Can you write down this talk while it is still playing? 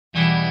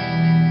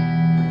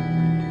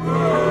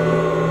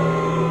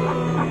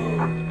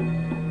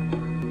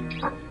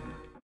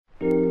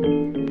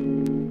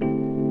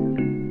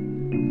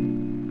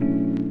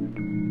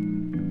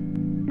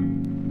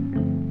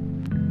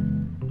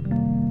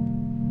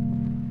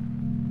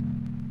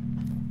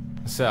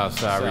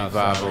Southside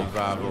Revival.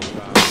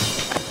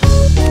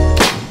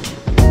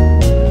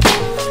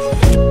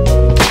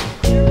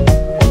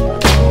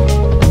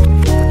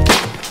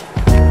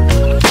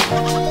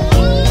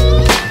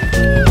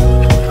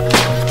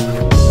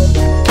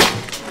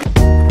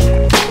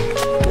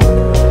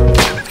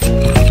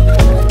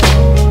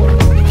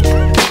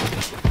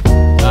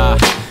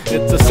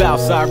 It's a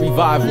Southside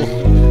Revival.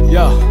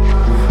 Yo.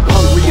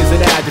 Hungry is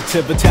an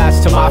adjective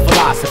attached to my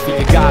philosophy.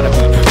 It gotta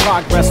be.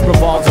 Progress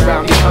revolves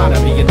around the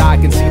economy, and I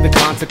can see the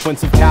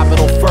consequence of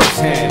capital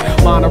firsthand.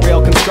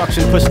 Monorail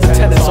construction pushed the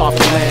tenants off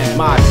the land.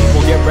 My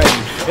people, get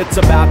ready, it's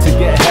about to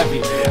get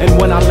heavy. And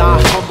when I'm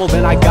not humble,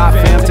 then I got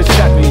fans to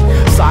check me.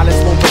 Silence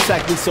won't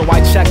protect me, so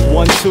I check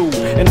 1, 2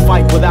 and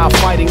fight without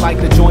fighting, like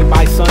the joint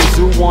by Sun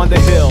Tzu on the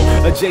hill,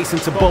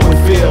 adjacent to Bowen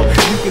Field.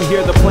 You can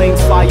hear the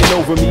planes flying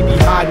over me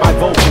behind my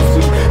vocals.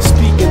 We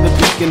speak in the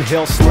Beacon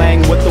Hill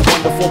slang with the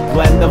wonderful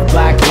blend of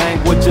black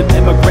language and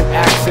immigrant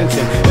accents.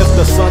 And if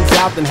the sun's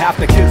out, then half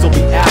the kids will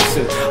be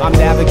absent. I'm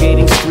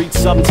navigating streets,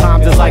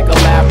 sometimes it's like a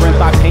labyrinth.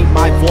 I paint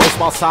my voice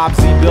while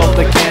Sabzi built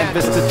the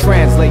canvas to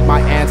translate my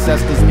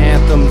ancestors'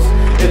 anthems.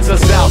 It's a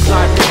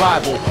Southside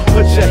Revival.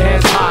 Put your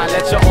hands high,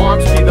 let your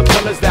arms be the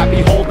pillars that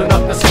be holding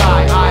up the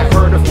sky. I've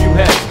heard a few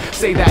heads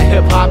say that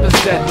hip-hop is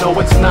dead. No,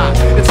 it's not.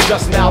 It's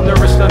just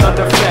malnourished and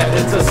underfed.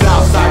 It's a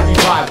Southside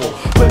Revival.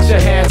 Put your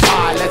hands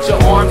high, let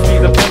your arms be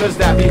the pillars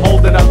that be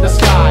holding up the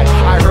sky.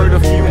 I heard a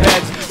few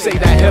heads say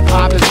that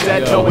hip-hop is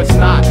dead. No, it's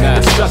not.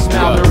 It's just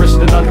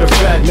malnourished and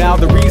underfed. Now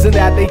the reason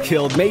that they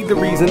killed made the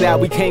reason that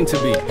we came to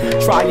be,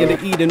 trying to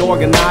eat and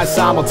organize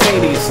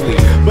simultaneously.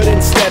 But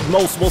instead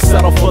most will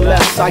settle for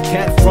less. I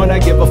can't front, I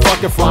give a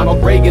fuck if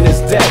Ronald Reagan is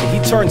dead.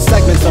 He turned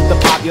segments of the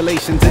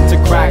populations into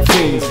crack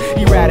fiends,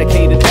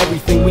 eradicated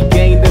everything we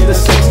gained in the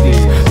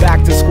 60s.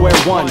 Back to square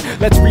one,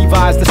 let's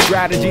revise the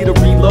strategy to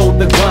reload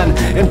the gun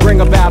and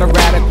bring about a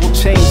radical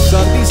change,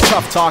 son. These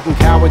tough talking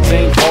cowards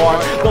ain't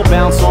hard. They'll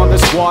bounce on the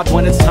squad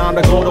when it's time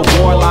to go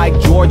to war, like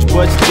George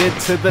Bush did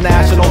to the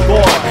National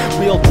Guard.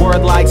 Wield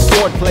word like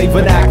swordplay,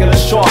 vernacular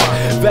sharp.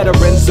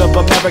 Veterans of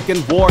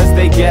American wars,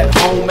 they get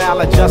home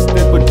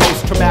maladjusted with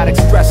post-traumatic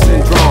stress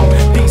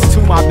syndrome. Peace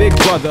to my big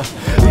brother,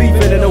 leave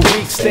it in a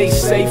week. Stay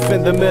safe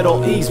in the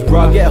Middle East,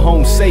 bruh, get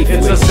home safely.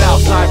 It's a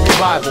Southside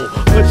Revival.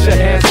 Put your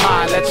hands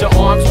high, let your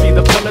arms be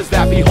the pillars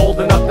that be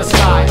holding up the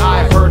sky.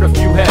 I've heard a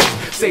few heads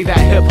say that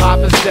hip-hop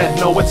is dead.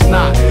 No, it's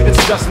not.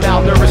 It's just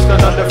malnourished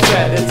and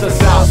underfed. It's a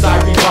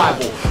Southside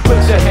Revival. Put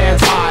your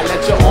hands high,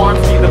 let your arms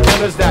be the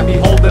pillars that be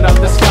holding up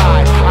the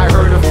sky. I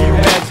heard a few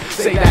heads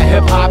say that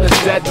hip-hop is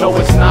dead. No,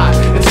 it's not.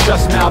 It's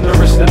just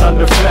malnourished and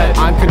underfed.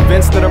 I'm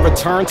convinced that a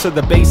return to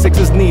the basics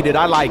is needed.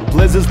 I like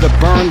blizzards that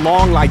burn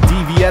long like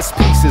DVS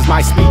pieces.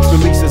 My speech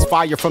releases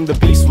fire from the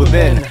beast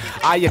within.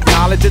 I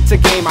acknowledge it's a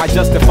game, I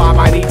justify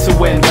my need to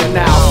win. But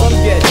now, some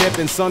get hip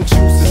and some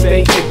choose to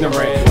stay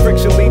ignorant.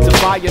 Friction leads to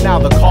fire, now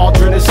the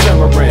cauldron is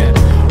simmering.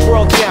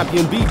 World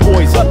champion,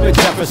 B-boys up in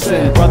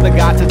Jefferson. Brother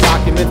got to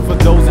document for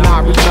those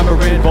not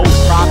remembering. Both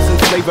props and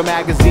flavor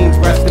magazines,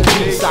 rest in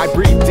peace. I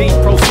breathe deep,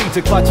 proceed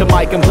to clutch a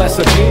mic and bless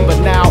a beat. But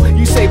now,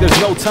 you say there's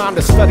no time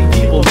to study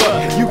people.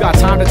 Look, you got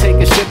time to take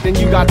a shit, then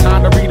you got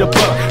time to read a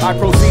book. I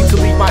proceed to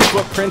leave my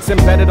footprints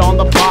embedded on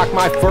the block.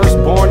 My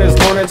firstborn is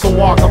learning to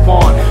walk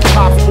upon.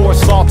 Cops pour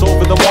salt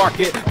over the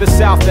market. The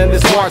South End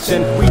is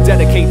marching. We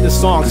dedicate this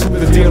song to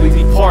the dearly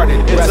departed.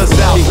 It's a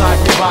Southside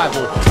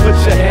Revival. Put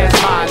your hands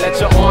high, let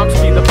your arms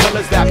be the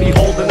pillars that be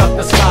holding up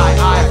the sky.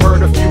 I've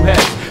heard a few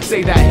heads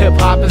say that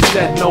hip-hop is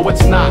dead. No,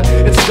 it's not.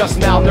 It's just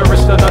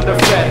malnourished and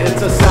underfed.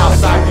 It's a